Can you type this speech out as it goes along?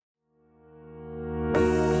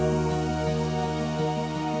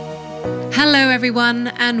Hello, everyone,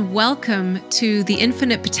 and welcome to the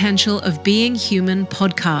Infinite Potential of Being Human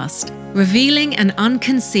podcast, revealing and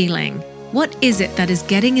unconcealing what is it that is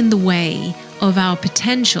getting in the way of our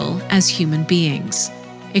potential as human beings,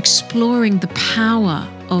 exploring the power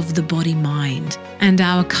of the body-mind and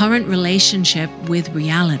our current relationship with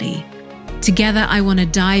reality. Together, I want to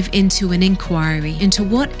dive into an inquiry into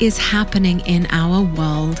what is happening in our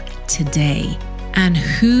world today and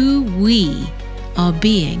who we are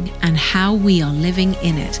being and how we are living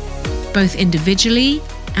in it, both individually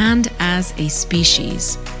and as a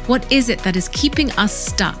species. What is it that is keeping us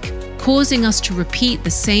stuck, causing us to repeat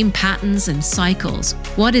the same patterns and cycles?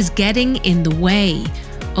 What is getting in the way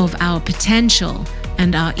of our potential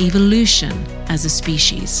and our evolution as a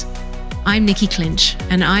species? I'm Nikki Clinch,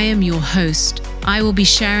 and I am your host. I will be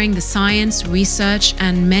sharing the science, research,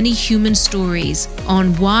 and many human stories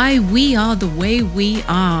on why we are the way we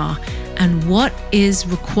are and what is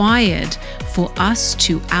required for us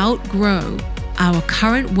to outgrow our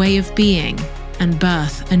current way of being and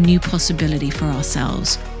birth a new possibility for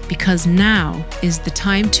ourselves. Because now is the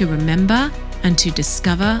time to remember and to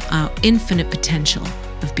discover our infinite potential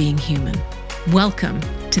of being human. Welcome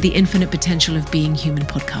to the Infinite Potential of Being Human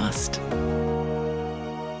podcast.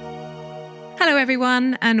 Hello,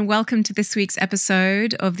 everyone, and welcome to this week's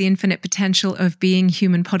episode of the Infinite Potential of Being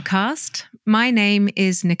Human podcast. My name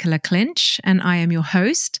is Nicola Clinch, and I am your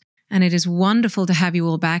host, and it is wonderful to have you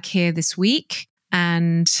all back here this week.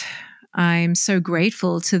 And I'm so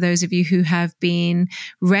grateful to those of you who have been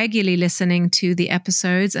regularly listening to the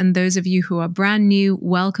episodes, and those of you who are brand new,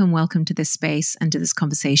 welcome to this space and to this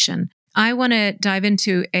conversation. I want to dive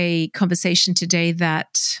into a conversation today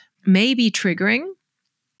that may be triggering.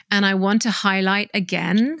 And I want to highlight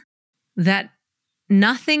again that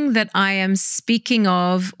nothing that I am speaking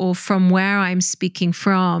of or from where I'm speaking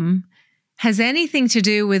from has anything to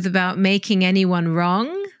do with about making anyone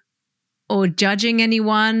wrong or judging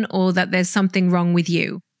anyone or that there's something wrong with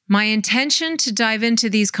you. My intention to dive into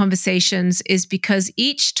these conversations is because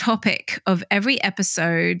each topic of every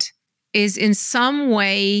episode is in some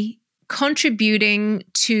way contributing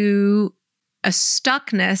to a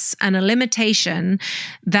stuckness and a limitation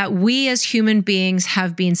that we as human beings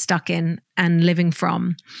have been stuck in and living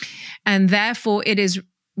from. And therefore, it is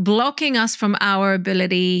blocking us from our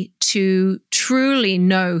ability to truly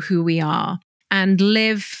know who we are and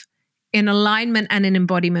live in alignment and in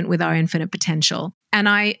embodiment with our infinite potential. And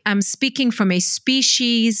I am speaking from a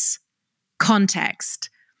species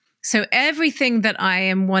context. So everything that I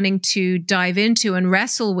am wanting to dive into and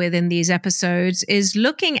wrestle with in these episodes is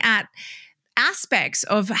looking at aspects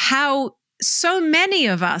of how so many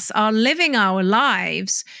of us are living our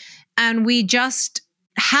lives, and we just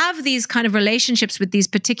have these kind of relationships with these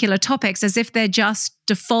particular topics as if they're just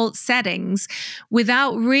default settings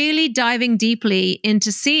without really diving deeply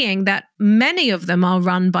into seeing that many of them are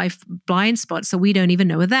run by blind spots that we don't even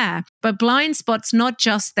know are there. But blind spots, not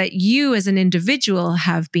just that you as an individual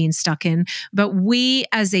have been stuck in, but we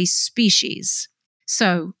as a species.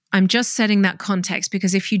 So I'm just setting that context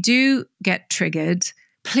because if you do get triggered,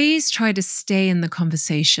 please try to stay in the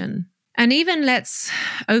conversation. And even let's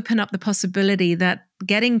open up the possibility that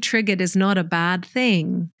getting triggered is not a bad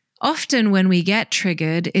thing. Often when we get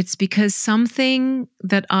triggered, it's because something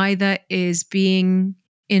that either is being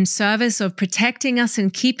in service of protecting us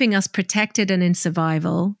and keeping us protected and in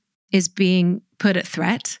survival is being put at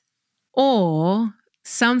threat, or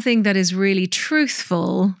something that is really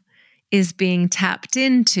truthful is being tapped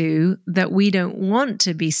into that we don't want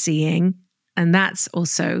to be seeing, and that's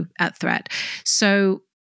also at threat. So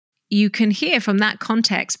you can hear from that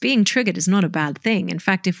context, being triggered is not a bad thing. In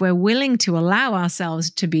fact, if we're willing to allow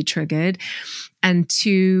ourselves to be triggered and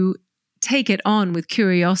to take it on with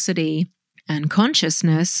curiosity and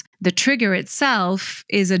consciousness, the trigger itself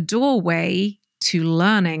is a doorway to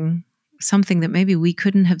learning something that maybe we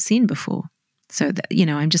couldn't have seen before. So that,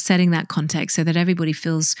 I'm just setting that context so that everybody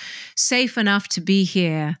feels safe enough to be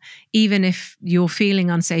here, even if you're feeling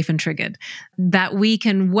unsafe and triggered, that we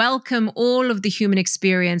can welcome all of the human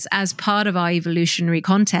experience as part of our evolutionary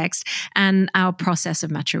context and our process of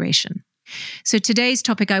maturation. So today's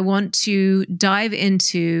topic, I want to dive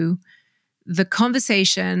into the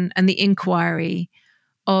conversation and the inquiry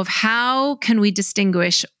of how can we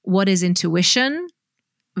distinguish what is intuition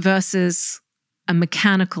versus a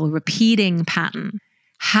mechanical repeating pattern.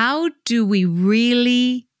 How do we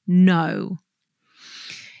really know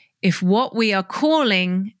if what we are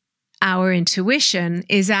calling our intuition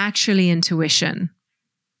is actually intuition?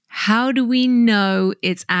 How do we know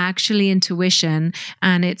it's actually intuition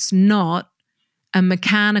and it's not a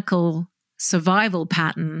mechanical survival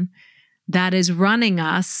pattern that is running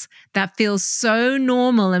us that feels so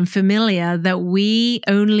normal and familiar that we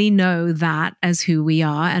only know that as who we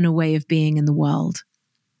are and a way of being in the world.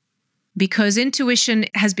 Because intuition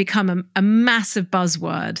has become a massive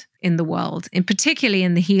buzzword in the world, and particularly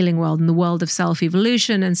in the healing world, in the world of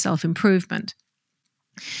self-evolution and self-improvement.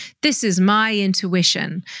 This is my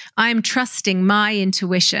intuition. I'm trusting my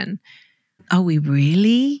intuition. Are we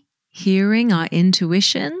really hearing our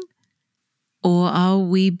intuition? Or are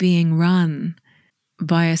we being run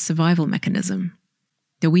by a survival mechanism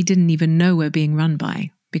that we didn't even know we're being run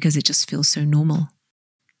by because it just feels so normal?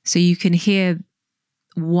 So you can hear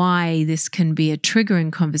why this can be a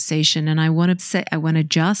triggering conversation. And I want to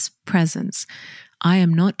just presence. I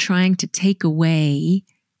am not trying to take away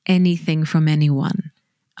anything from anyone.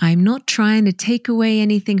 I'm not trying to take away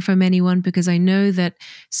anything from anyone because I know that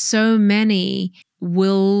so many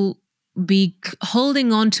will be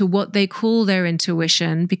holding on to what they call their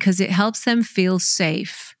intuition because it helps them feel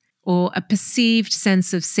safe, or a perceived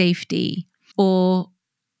sense of safety, or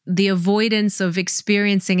the avoidance of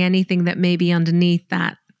experiencing anything that may be underneath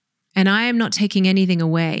that. And I am not taking anything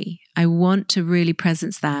away. I want to really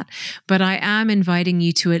presence that. But I am inviting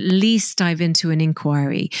you to at least dive into an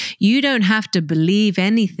inquiry. You don't have to believe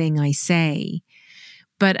anything I say.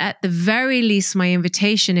 But at the very least, my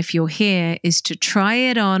invitation, if you're here, is to try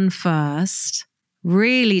it on first,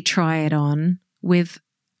 really try it on with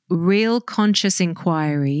real conscious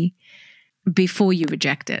inquiry before you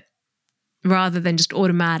reject it, rather than just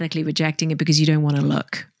automatically rejecting it because you don't want to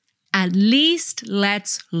look. At least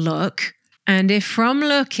let's look. And if from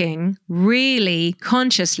looking, really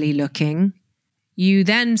consciously looking, you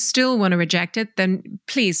then still want to reject it, then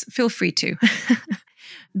please feel free to.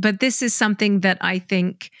 But this is something that I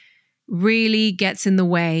think really gets in the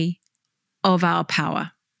way of our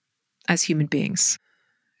power as human beings.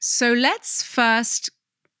 So let's first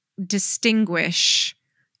distinguish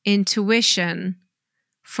intuition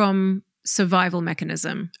from survival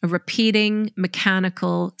mechanism, a repeating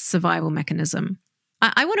mechanical survival mechanism.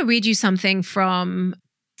 I want to read you something from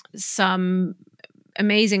some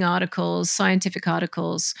amazing articles, scientific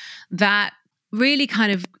articles, that really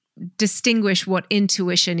kind of distinguish what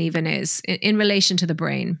intuition even is in relation to the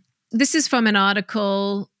brain. This is from an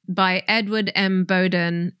article by Edward M.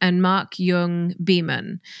 Bowden and Mark Jung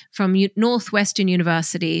Beeman from Northwestern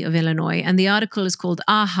University of Illinois. And the article is called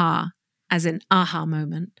AHA, as in aha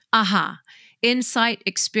moment. AHA, insight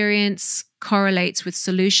experience correlates with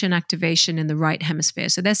solution activation in the right hemisphere.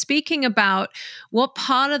 So they're speaking about what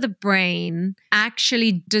part of the brain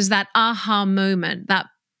actually does that aha moment, that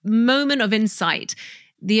moment of insight,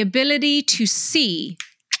 the ability to see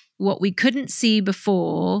what we couldn't see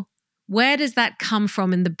before. Where does that come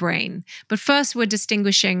from in the brain? But first, we're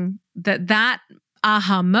distinguishing that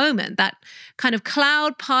aha moment, that kind of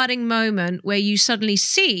cloud parting moment where you suddenly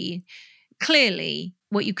see clearly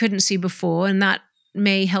what you couldn't see before, and that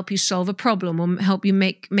may help you solve a problem or help you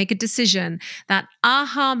make a decision. That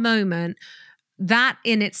aha moment, that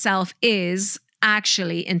in itself is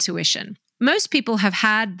actually intuition. Most people have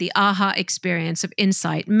had the aha experience of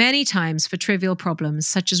insight many times for trivial problems,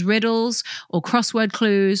 such as riddles or crossword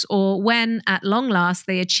clues, or when, at long last,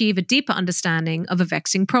 they achieve a deeper understanding of a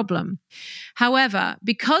vexing problem. However,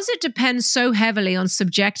 because it depends so heavily on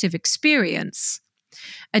subjective experience,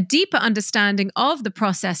 a deeper understanding of the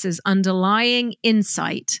processes underlying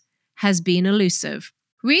insight has been elusive.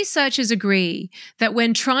 Researchers agree that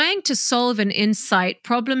when trying to solve an insight,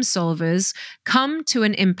 problem solvers come to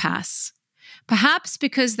an impasse, perhaps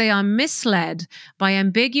because they are misled by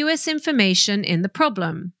ambiguous information in the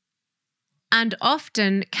problem, and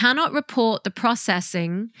often cannot report the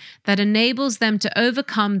processing that enables them to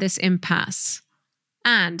overcome this impasse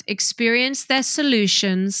and experience their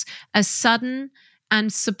solutions as sudden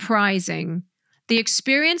and surprising. The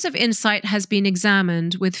experience of insight has been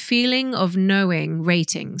examined with feeling of knowing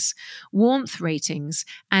ratings, warmth ratings,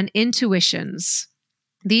 and intuitions.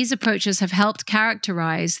 These approaches have helped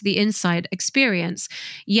characterize the insight experience,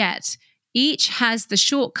 yet each has the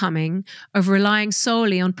shortcoming of relying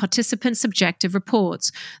solely on participant subjective reports.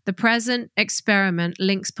 The present experiment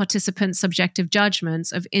links participant subjective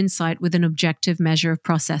judgments of insight with an objective measure of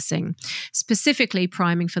processing, specifically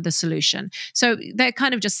priming for the solution. So they're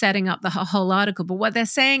kind of just setting up the whole article, but what they're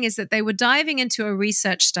saying is that they were diving into a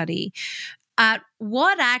research study at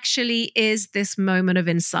what actually is this moment of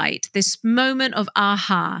insight, this moment of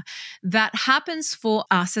aha that happens for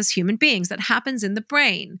us as human beings, that happens in the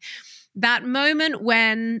brain. That moment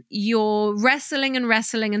when you're wrestling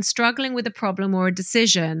and struggling with a problem or a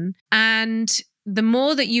decision, and the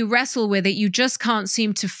more that you wrestle with it, you just can't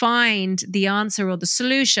seem to find the answer or the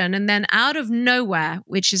solution. And then out of nowhere,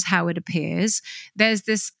 which is how it appears, there's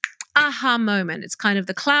this aha moment. It's kind of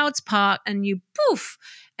the clouds part and you poof,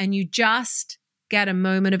 and you just get a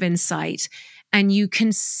moment of insight and you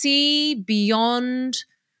can see beyond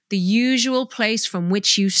the usual place from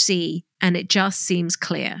which you see, and it just seems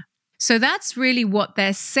clear. So that's really what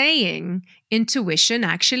they're saying intuition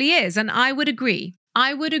actually is. And I would agree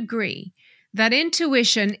that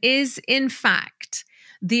intuition is, in fact,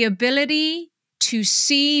 the ability to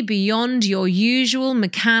see beyond your usual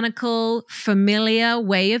mechanical, familiar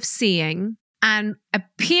way of seeing and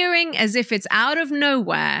appearing as if it's out of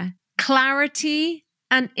nowhere, clarity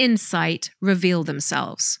and insight reveal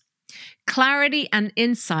themselves. Clarity and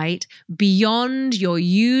insight beyond your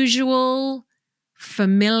usual,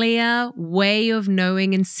 familiar way of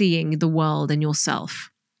knowing and seeing the world and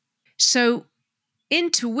yourself. So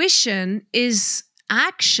intuition is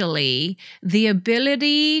actually the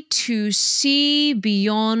ability to see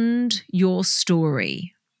beyond your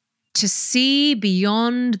story, to see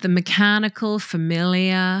beyond the mechanical,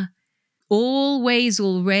 familiar, always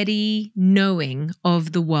already knowing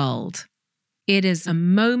of the world. It is a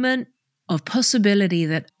moment of possibility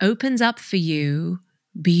that opens up for you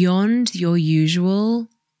beyond your usual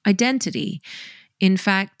identity. In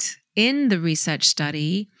fact, in the research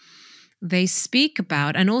study, they speak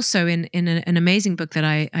about, and also in an amazing book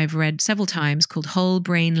that I've read several times called Whole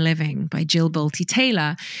Brain Living by Jill Bolte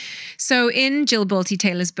Taylor. So in Jill Bolte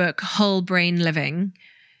Taylor's book, Whole Brain Living,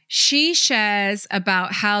 she shares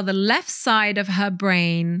about how the left side of her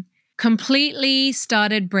brain completely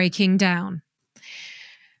started breaking down.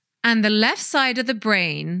 And the left side of the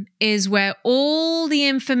brain is where all the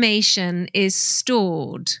information is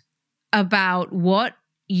stored about what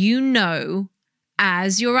you know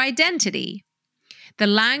as your identity, the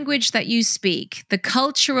language that you speak, the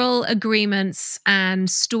cultural agreements and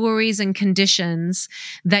stories and conditions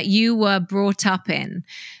that you were brought up in,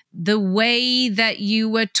 the way that you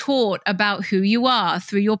were taught about who you are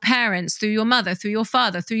through your parents, through your mother, through your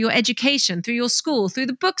father, through your education, through your school, through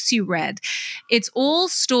the books you read. It's all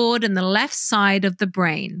stored in the left side of the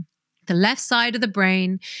brain. The left side of the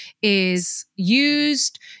brain is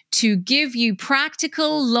used to give you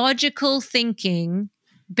practical, logical thinking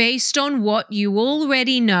based on what you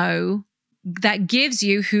already know that gives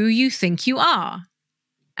you who you think you are.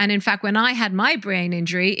 And in fact, when I had my brain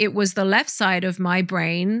injury, it was the left side of my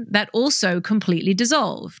brain that also completely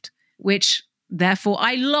dissolved, which therefore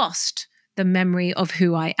I lost the memory of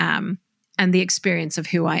who I am and the experience of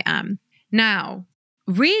who I am. Now,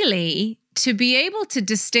 really, to be able to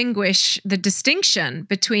distinguish the distinction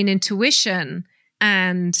between intuition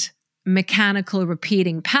and mechanical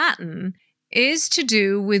repeating pattern is to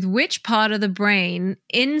do with which part of the brain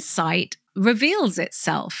insight reveals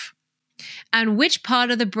itself and which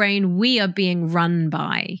part of the brain we are being run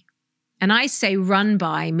by. And I say run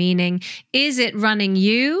by, meaning, is it running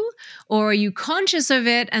you, or are you conscious of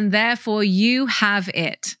it and therefore you have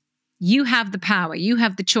it? You have the power, you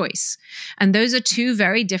have the choice. And those are two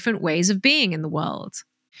very different ways of being in the world.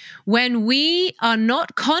 When we are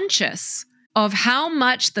not conscious of how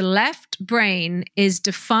much the left brain is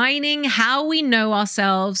defining how we know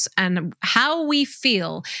ourselves and how we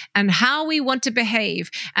feel and how we want to behave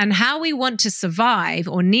and how we want to survive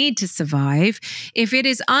or need to survive, if it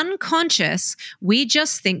is unconscious, we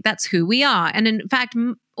just think that's who we are. And in fact,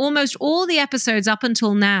 almost all the episodes up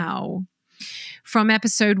until now, from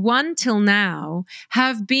episode 1 till now,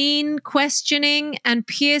 have been questioning and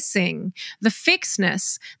piercing the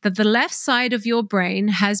fixedness that the left side of your brain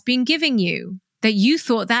has been giving you, that you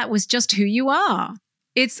thought that was just who you are.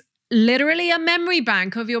 It's literally a memory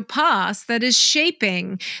bank of your past that is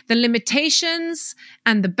shaping the limitations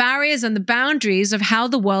and the barriers and the boundaries of how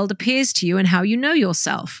the world appears to you and how you know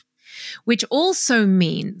yourself, which also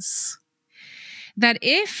means that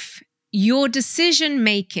if your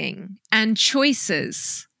decision-making and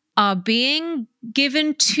choices are being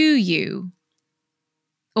given to you,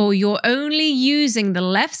 or you're only using the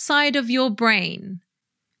left side of your brain,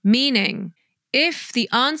 meaning if the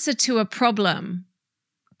answer to a problem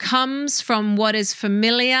comes from what is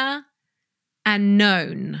familiar and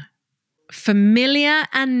known,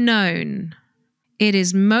 it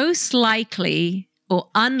is most likely or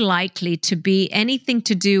unlikely to be anything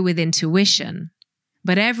to do with intuition,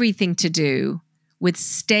 but everything to do with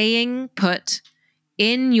staying put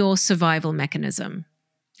in your survival mechanism,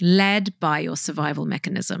 led by your survival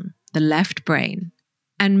mechanism, the left brain.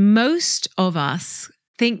 And most of us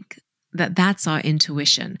think that that's our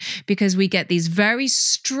intuition, because we get these very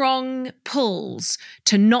strong pulls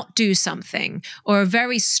to not do something, or a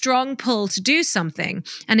very strong pull to do something.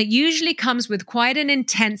 And it usually comes with quite an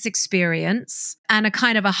intense experience and a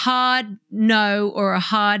kind of a hard no or a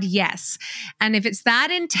hard yes. And if it's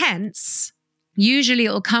that intense, usually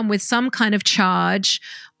it will come with some kind of charge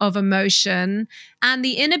of emotion and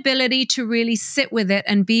the inability to really sit with it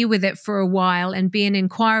and be with it for a while and be in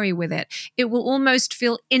inquiry with it. It will almost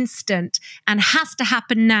feel instant and has to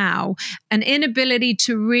happen now. An inability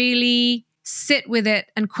to really sit with it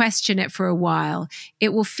and question it for a while.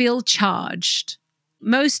 It will feel charged.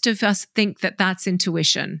 Most of us think that that's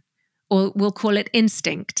intuition, or we'll call it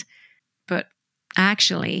instinct. But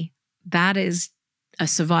actually, that is a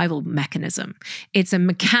survival mechanism. It's a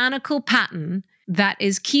mechanical pattern that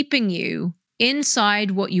is keeping you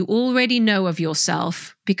inside what you already know of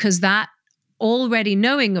yourself, because that already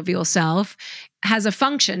knowing of yourself has a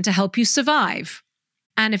function to help you survive.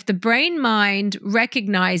 And if the brain mind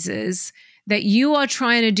recognizes that you are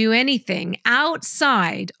trying to do anything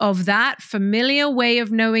outside of that familiar way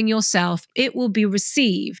of knowing yourself, it will be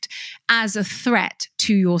received as a threat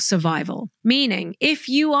to your survival. Meaning, if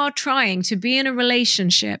you are trying to be in a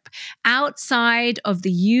relationship outside of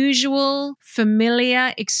the usual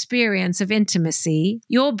familiar experience of intimacy,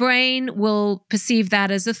 your brain will perceive that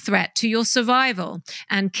as a threat to your survival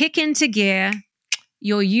and kick into gear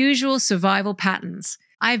your usual survival patterns.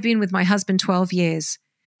 I've been with my husband 12 years.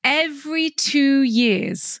 Every 2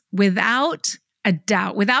 years, without a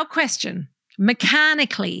doubt, without question,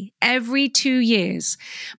 mechanically, every 2 years,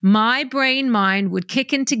 my brain mind would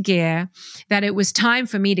kick into gear that it was time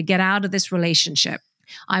for me to get out of this relationship.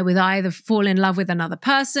 I would either fall in love with another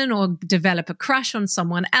person or develop a crush on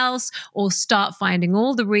someone else or start finding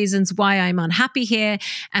all the reasons why I'm unhappy here.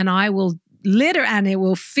 And it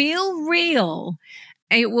will feel real.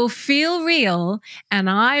 It will feel real, and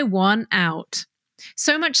I want out.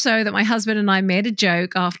 So much so that my husband and I made a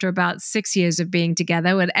joke after about 6 years of being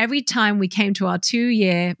together. And every time we came to our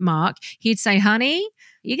 2-year mark, he'd say, "Honey,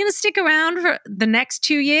 you going to stick around for the next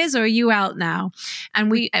 2 years, or are you out now?"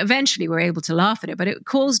 And we eventually were able to laugh at it, but it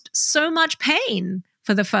caused so much pain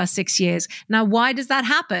for the first 6 years. Now, why does that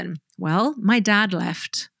happen? Well, my dad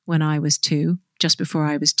left when I was 2, just before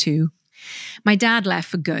I was 2. My dad left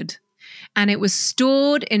for good. And it was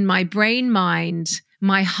stored in my brain mind,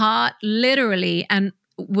 my heart literally, and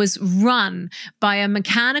was run by a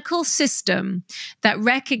mechanical system that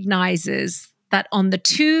recognizes that on the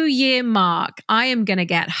 2-year mark, I am going to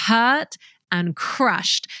get hurt and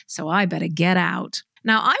crushed. So I better get out.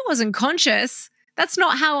 Now, I wasn't conscious. That's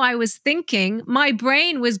not how I was thinking. My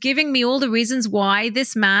brain was giving me all the reasons why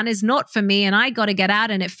this man is not for me and I got to get out,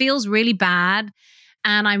 and it feels really bad.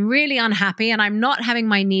 And I'm really unhappy and I'm not having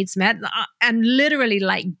my needs met, and literally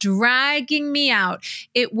like dragging me out.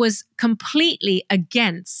 It was completely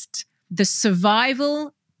against the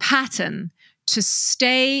survival pattern to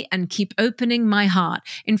stay and keep opening my heart.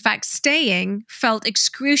 In fact, staying felt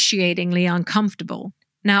excruciatingly uncomfortable.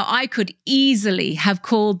 Now, I could easily have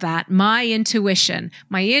called that my intuition.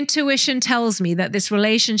 My intuition tells me that this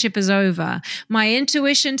relationship is over. My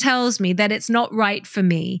intuition tells me that it's not right for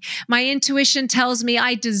me. My intuition tells me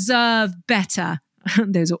I deserve better.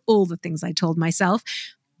 Those are all the things I told myself.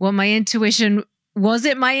 Was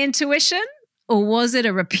it my intuition? Or was it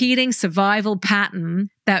a repeating survival pattern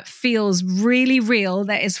that feels really real,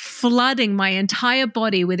 that is flooding my entire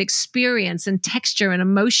body with experience and texture and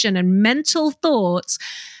emotion and mental thoughts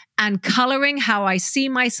and coloring how I see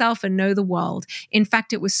myself and know the world? In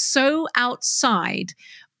fact, it was so outside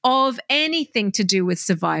of anything to do with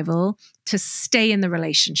survival to stay in the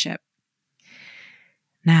relationship.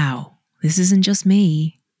 Now, this isn't just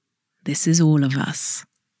me. This is all of us.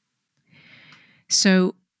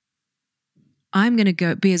 So I'm going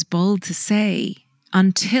to be as bold to say,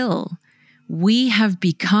 until we have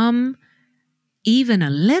become even a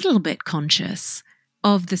little bit conscious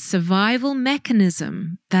of the survival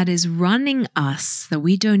mechanism that is running us, that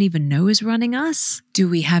we don't even know is running us, do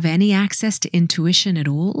we have any access to intuition at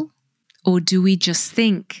all? Or do we just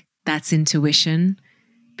think that's intuition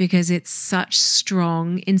because it's such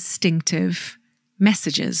strong, instinctive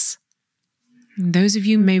messages? And those of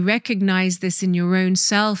you may recognize this in your own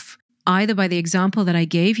self, either by the example that I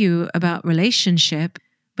gave you about relationship,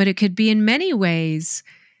 but it could be in many ways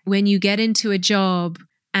when you get into a job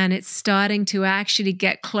and it's starting to actually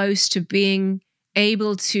get close to being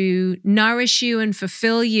able to nourish you and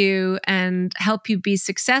fulfill you and help you be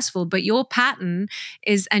successful. But your pattern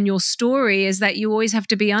is, and your story is, that you always have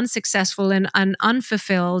to be unsuccessful and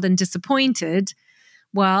unfulfilled and disappointed.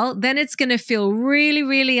 Well, then it's going to feel really,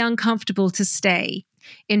 really uncomfortable to stay.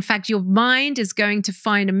 In fact, your mind is going to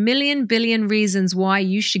find a million billion reasons why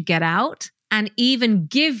you should get out and even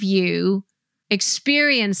give you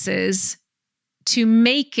experiences to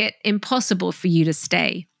make it impossible for you to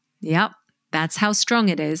stay. Yep, that's how strong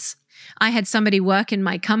it is. I had somebody work in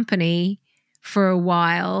my company for a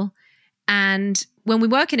while, and when we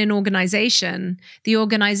work in an organization, the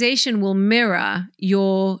organization will mirror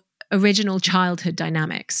your original childhood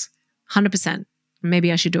dynamics, 100%.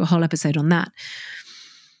 Maybe I should do a whole episode on that.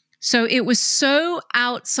 So it was so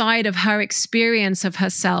outside of her experience of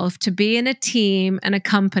herself to be in a team and a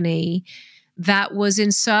company that was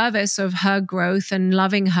in service of her growth and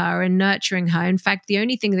loving her and nurturing her. In fact, the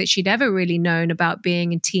only thing that she'd ever really known about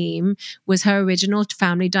being a team was her original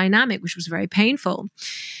family dynamic, which was very painful.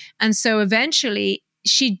 And so eventually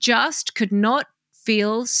she just could not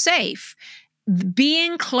feel safe.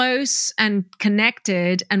 Being close and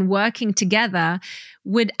connected and working together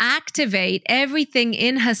would activate everything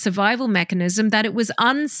in her survival mechanism that it was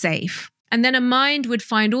unsafe. And then her mind would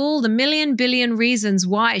find all the million billion reasons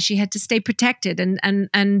why she had to stay protected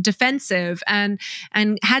and defensive and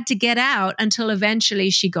had to get out until eventually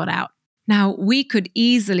she got out. Now, we could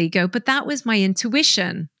easily go, but that was my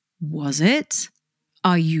intuition. Was it?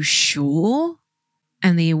 Are you sure?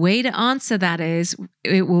 And the way to answer that is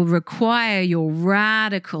it will require your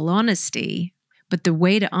radical honesty. But the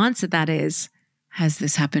way to answer that is, has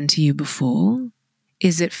this happened to you before?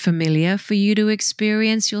 Is it familiar for you to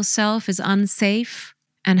experience yourself as unsafe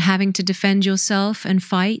and having to defend yourself and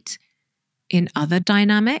fight in other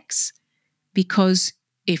dynamics? Because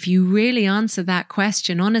if you really answer that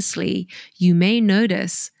question honestly, you may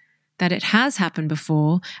notice that it has happened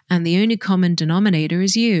before and the only common denominator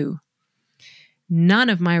is you. None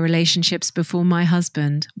of my relationships before my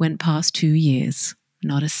husband went past 2 years.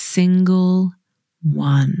 Not a single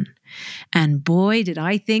one. And boy, did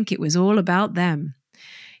I think it was all about them.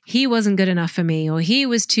 He wasn't good enough for me, or he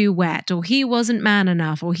was too wet, or he wasn't man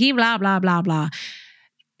enough, or he blah, blah, blah, blah.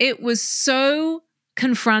 It was so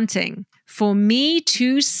confronting for me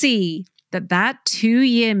to see that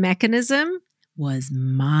 2-year mechanism was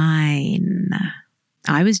mine.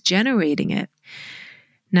 I was generating it.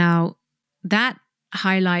 Now, that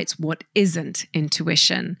highlights what isn't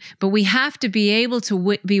intuition, but we have to be able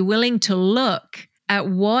to be willing to look at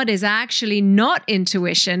what is actually not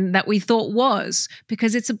intuition that we thought was,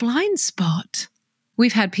 because it's a blind spot.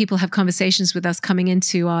 We've had people have conversations with us coming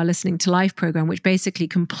into our Listening to Life program, which basically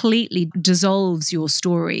completely dissolves your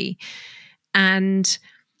story. And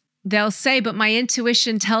they'll say, but my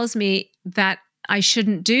intuition tells me that I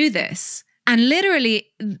shouldn't do this. And literally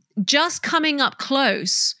just coming up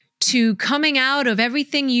close to coming out of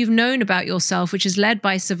everything you've known about yourself, which is led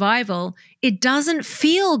by survival, it doesn't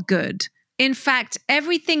feel good. In fact,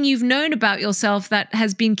 everything you've known about yourself that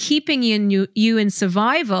has been keeping you in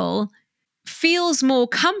survival feels more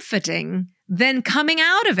comforting than coming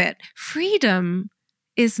out of it. Freedom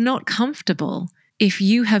is not comfortable if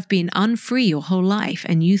you have been unfree your whole life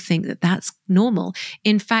and you think that that's normal.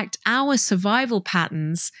 In fact, our survival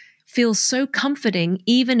patterns feel so comforting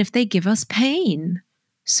even if they give us pain.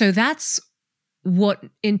 So that's what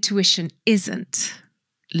intuition isn't.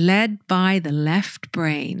 Led by the left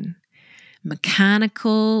brain.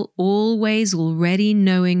 Mechanical, always already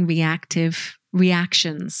knowing reactive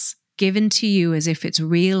reactions given to you as if it's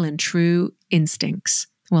real and true instincts.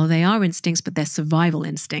 Well, they are instincts, but they're survival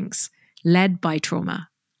instincts led by trauma.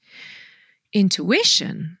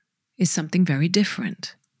 Intuition is something very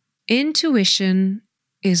different. Intuition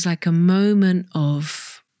is like a moment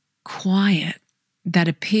of quiet that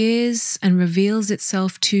appears and reveals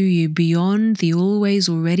itself to you beyond the always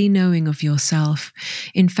already knowing of yourself.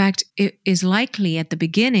 In fact, it is likely at the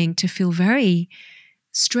beginning to feel very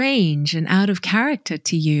strange and out of character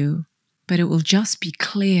to you, but it will just be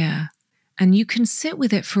clear. And you can sit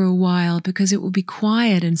with it for a while because it will be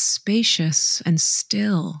quiet and spacious and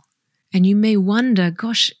still. And you may wonder,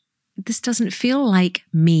 gosh, this doesn't feel like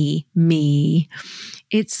me.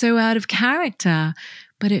 It's so out of character,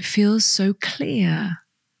 but it feels so clear.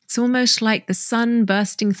 It's almost like the sun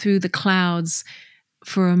bursting through the clouds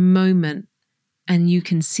for a moment and you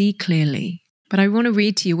can see clearly. But I want to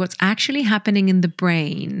read to you what's actually happening in the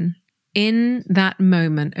brain in that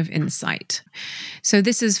moment of insight. So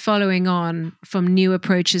this is following on from New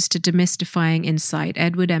Approaches to Demystifying Insight,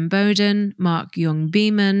 Edward M. Bowden, Mark Young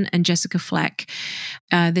Beeman, and Jessica Fleck.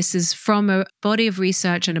 This is from a body of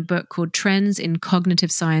research and a book called Trends in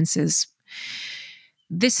Cognitive Sciences.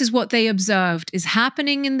 This is what they observed is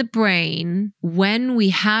happening in the brain when we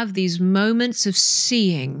have these moments of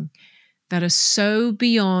seeing that are so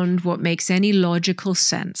beyond what makes any logical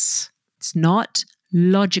sense. It's not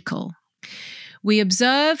logical. We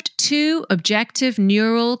observed 2 objective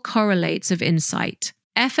neural correlates of insight.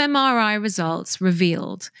 fMRI results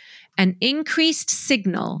revealed an increased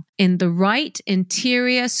signal in the right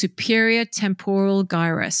anterior superior temporal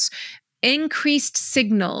gyrus. Increased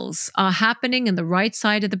signals are happening in the right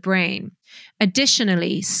side of the brain.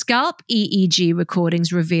 Additionally, scalp EEG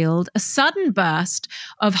recordings revealed a sudden burst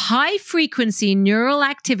of high-frequency neural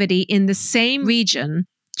activity in the same region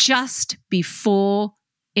just before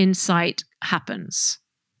insight happens.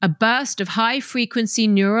 A burst of high-frequency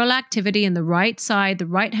neural activity in the right side, the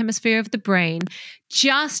right hemisphere of the brain,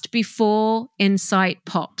 just before insight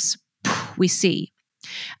pops. We see.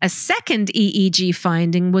 A second EEG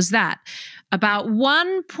finding was that about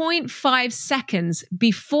 1.5 seconds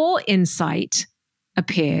before insight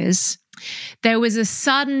appears, there was a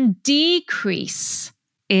sudden decrease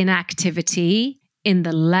in activity in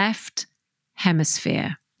the left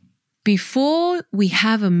hemisphere. Before we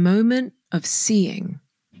have a moment of seeing,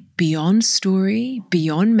 beyond story,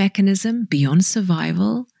 beyond mechanism, beyond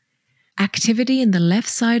survival, activity in the left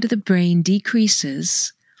side of the brain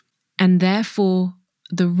decreases, and therefore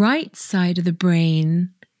the right side of the brain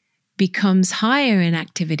becomes higher in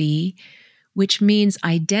activity, which means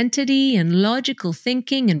identity and logical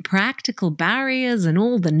thinking and practical barriers and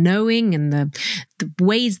all the knowing and the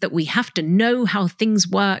ways that we have to know how things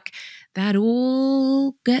work, that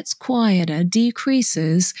all gets quieter,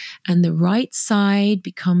 decreases, and the right side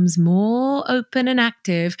becomes more open and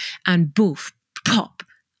active, and boof, pop,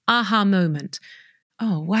 aha moment.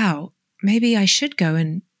 Oh, wow, maybe I should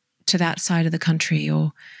go to that side of the country,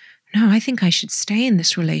 or no, I think I should stay in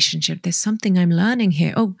this relationship. There's something I'm learning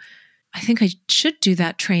here. Oh, I think I should do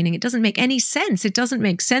that training. It doesn't make any sense. It doesn't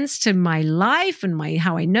make sense to my life and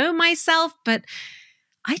how I know myself, but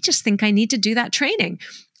I just think I need to do that training.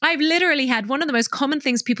 I've literally had one of the most common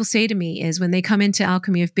things people say to me is when they come into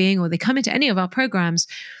Alchemy of Being or they come into any of our programs,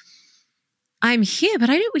 I'm here, but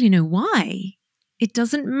I don't really know why. It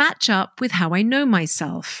doesn't match up with how I know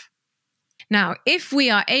myself. Now, if we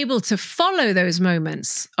are able to follow those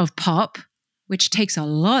moments of pop, which takes a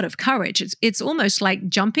lot of courage, it's almost like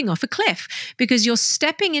jumping off a cliff because you're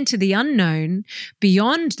stepping into the unknown,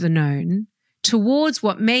 beyond the known, towards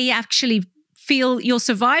what may actually feel your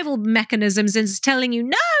survival mechanisms is telling you,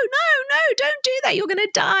 no, don't do that. You're going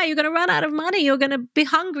to die. You're going to run out of money. You're going to be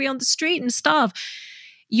hungry on the street and starve.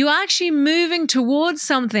 You're actually moving towards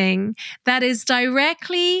something that is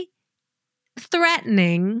directly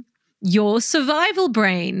threatening your survival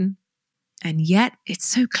brain. And yet it's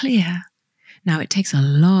so clear. Now, it takes a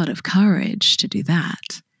lot of courage to do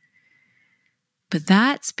that. But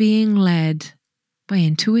that's being led by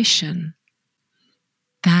intuition.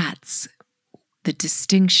 That's the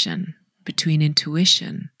distinction between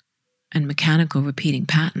intuition and mechanical repeating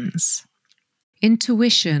patterns.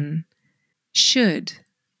 Intuition should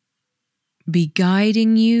be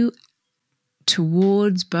guiding you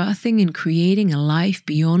towards birthing and creating a life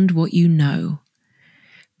beyond what you know,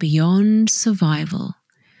 beyond survival,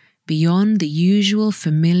 beyond the usual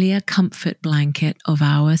familiar comfort blanket of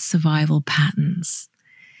our survival patterns.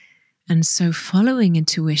 And so following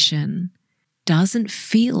intuition doesn't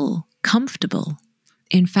feel comfortable.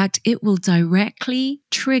 In fact, it will directly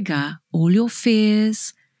trigger all your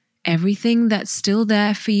fears, everything that's still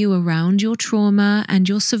there for you around your trauma and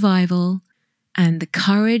your survival, and the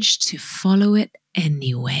courage to follow it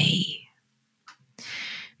anyway.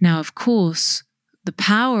 Now, of course, the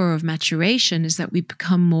power of maturation is that we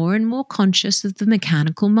become more and more conscious of the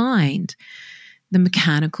mechanical mind, the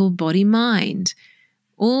mechanical body-mind.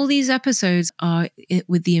 All these episodes are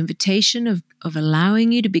with the invitation of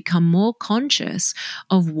allowing you to become more conscious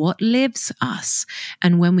of what lives us.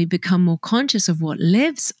 And when we become more conscious of what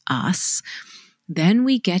lives us, then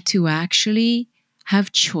we get to actually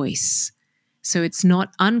have choice. So it's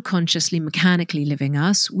not unconsciously, mechanically living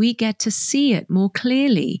us. We get to see it more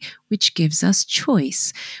clearly, which gives us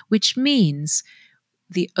choice, which means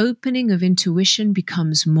the opening of intuition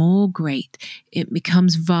becomes more great. It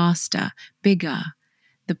becomes vaster, bigger.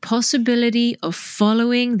 The possibility of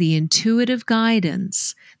following the intuitive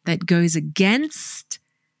guidance that goes against,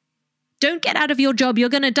 don't get out of your job, you're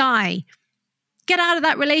going to die. Get out of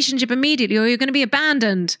that relationship immediately or you're going to be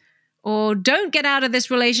abandoned. Or don't get out of this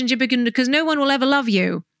relationship because no one will ever love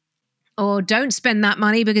you. Or don't spend that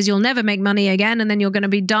money because you'll never make money again and then you're going to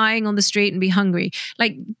be dying on the street and be hungry.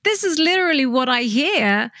 Like, this is literally what I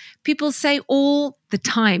hear people say all the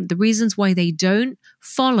time. The reasons why they don't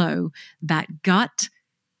follow that gut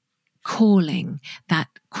calling, that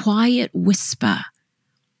quiet whisper.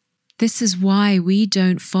 This is why we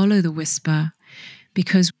don't follow the whisper,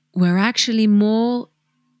 because we're actually more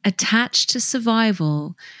attached to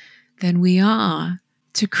survival than we are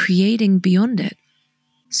to creating beyond it.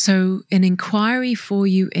 So an inquiry for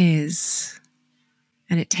you is,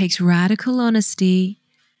 and it takes radical honesty,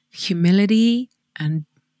 humility, and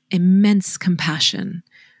immense compassion,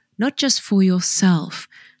 not just for yourself,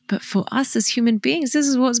 but for us as human beings. This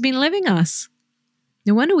is what's been living us.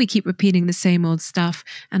 No wonder we keep repeating the same old stuff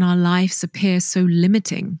and our lives appear so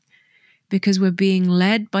limiting, because we're being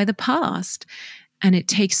led by the past. And it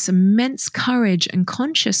takes immense courage and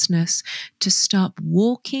consciousness to stop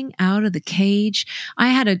walking out of the cage. I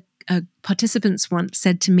had a participant once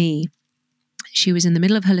said to me, she was in the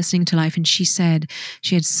middle of her listening to life, and she said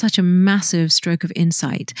she had such a massive stroke of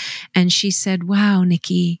insight. And she said, wow,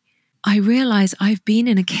 Nikki, I realize I've been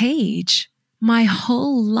in a cage my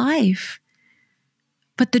whole life,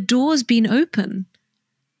 but the door's been open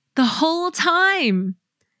the whole time.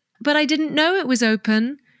 But I didn't know it was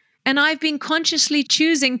open. And I've been consciously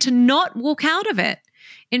choosing to not walk out of it.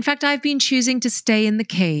 In fact, I've been choosing to stay in the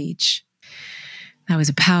cage. That was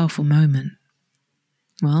a powerful moment.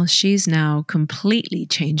 Well, she's now completely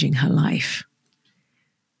changing her life.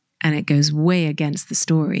 And it goes way against the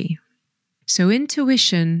story. So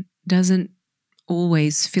intuition doesn't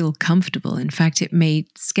always feel comfortable. In fact, it may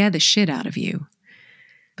scare the shit out of you.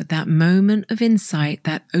 But that moment of insight,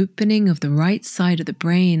 that opening of the right side of the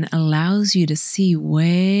brain, allows you to see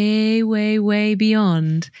way, way, way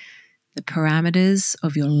beyond the parameters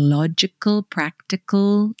of your logical,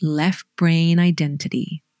 practical, left brain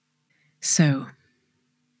identity. So,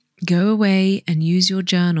 go away and use your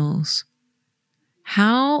journals.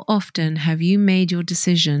 How often have you made your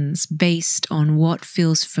decisions based on what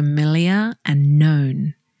feels familiar and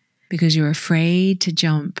known, because you're afraid to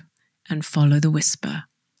jump and follow the whisper?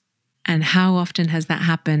 And how often has that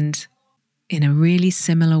happened in a really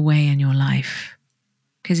similar way in your life?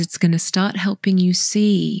 Because it's going to start helping you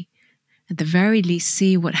see, at the very least,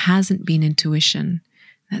 see what hasn't been intuition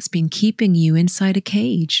that's been keeping you inside a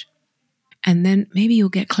cage. And then maybe you'll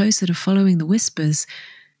get closer to following the whispers,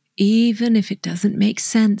 even if it doesn't make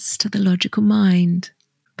sense to the logical mind,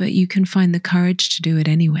 but you can find the courage to do it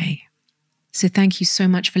anyway. So thank you so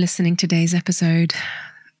much for listening to today's episode.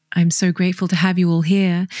 I'm so grateful to have you all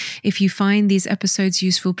here. If you find these episodes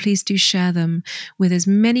useful, please do share them with as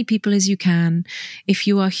many people as you can. If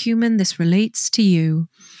you are human, this relates to you.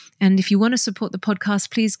 And if you want to support the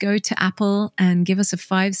podcast, please go to Apple and give us a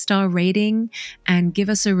 5-star rating and give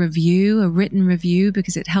us a review, a written review,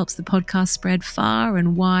 because it helps the podcast spread far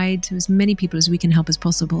and wide to as many people as we can help as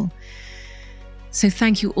possible. So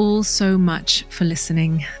thank you all so much for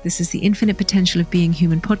listening. This is the Infinite Potential of Being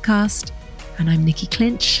Human podcast. And I'm Nikki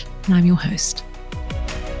Clinch, and I'm your host.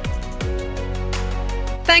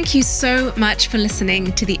 Thank you so much for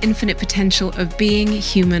listening to the Infinite Potential of Being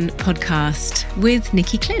Human podcast with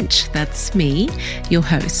Nikki Clinch. That's me, your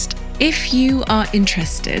host. If you are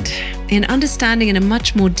interested in understanding in a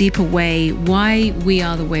much more deeper way why we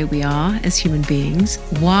are the way we are as human beings,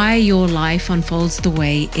 why your life unfolds the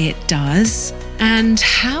way it does, and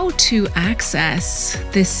how to access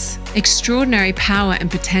this extraordinary power and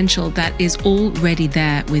potential that is already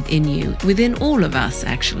there within you, within all of us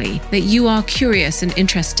actually, that you are curious and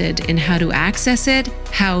interested in how to access it,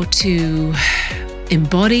 how to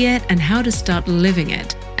embody it, and how to start living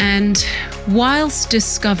it. And whilst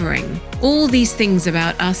discovering all these things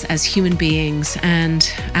about us as human beings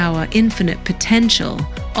and our infinite potential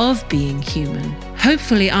of being human,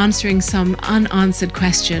 hopefully answering some unanswered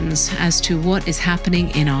questions as to what is happening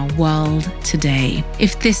in our world today.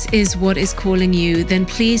 If this is what is calling you, then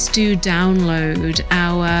please do download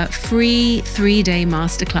our free 3-day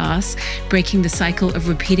masterclass, Breaking the Cycle of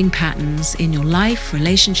Repeating Patterns in Your Life,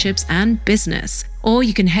 Relationships, and Business. Or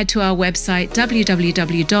you can head to our website,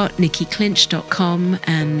 www.nikkiclinch.com,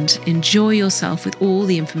 and enjoy yourself with all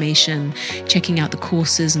the information, checking out the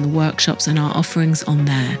courses and the workshops and our offerings on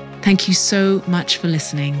there. Thank you so much for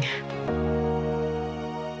listening.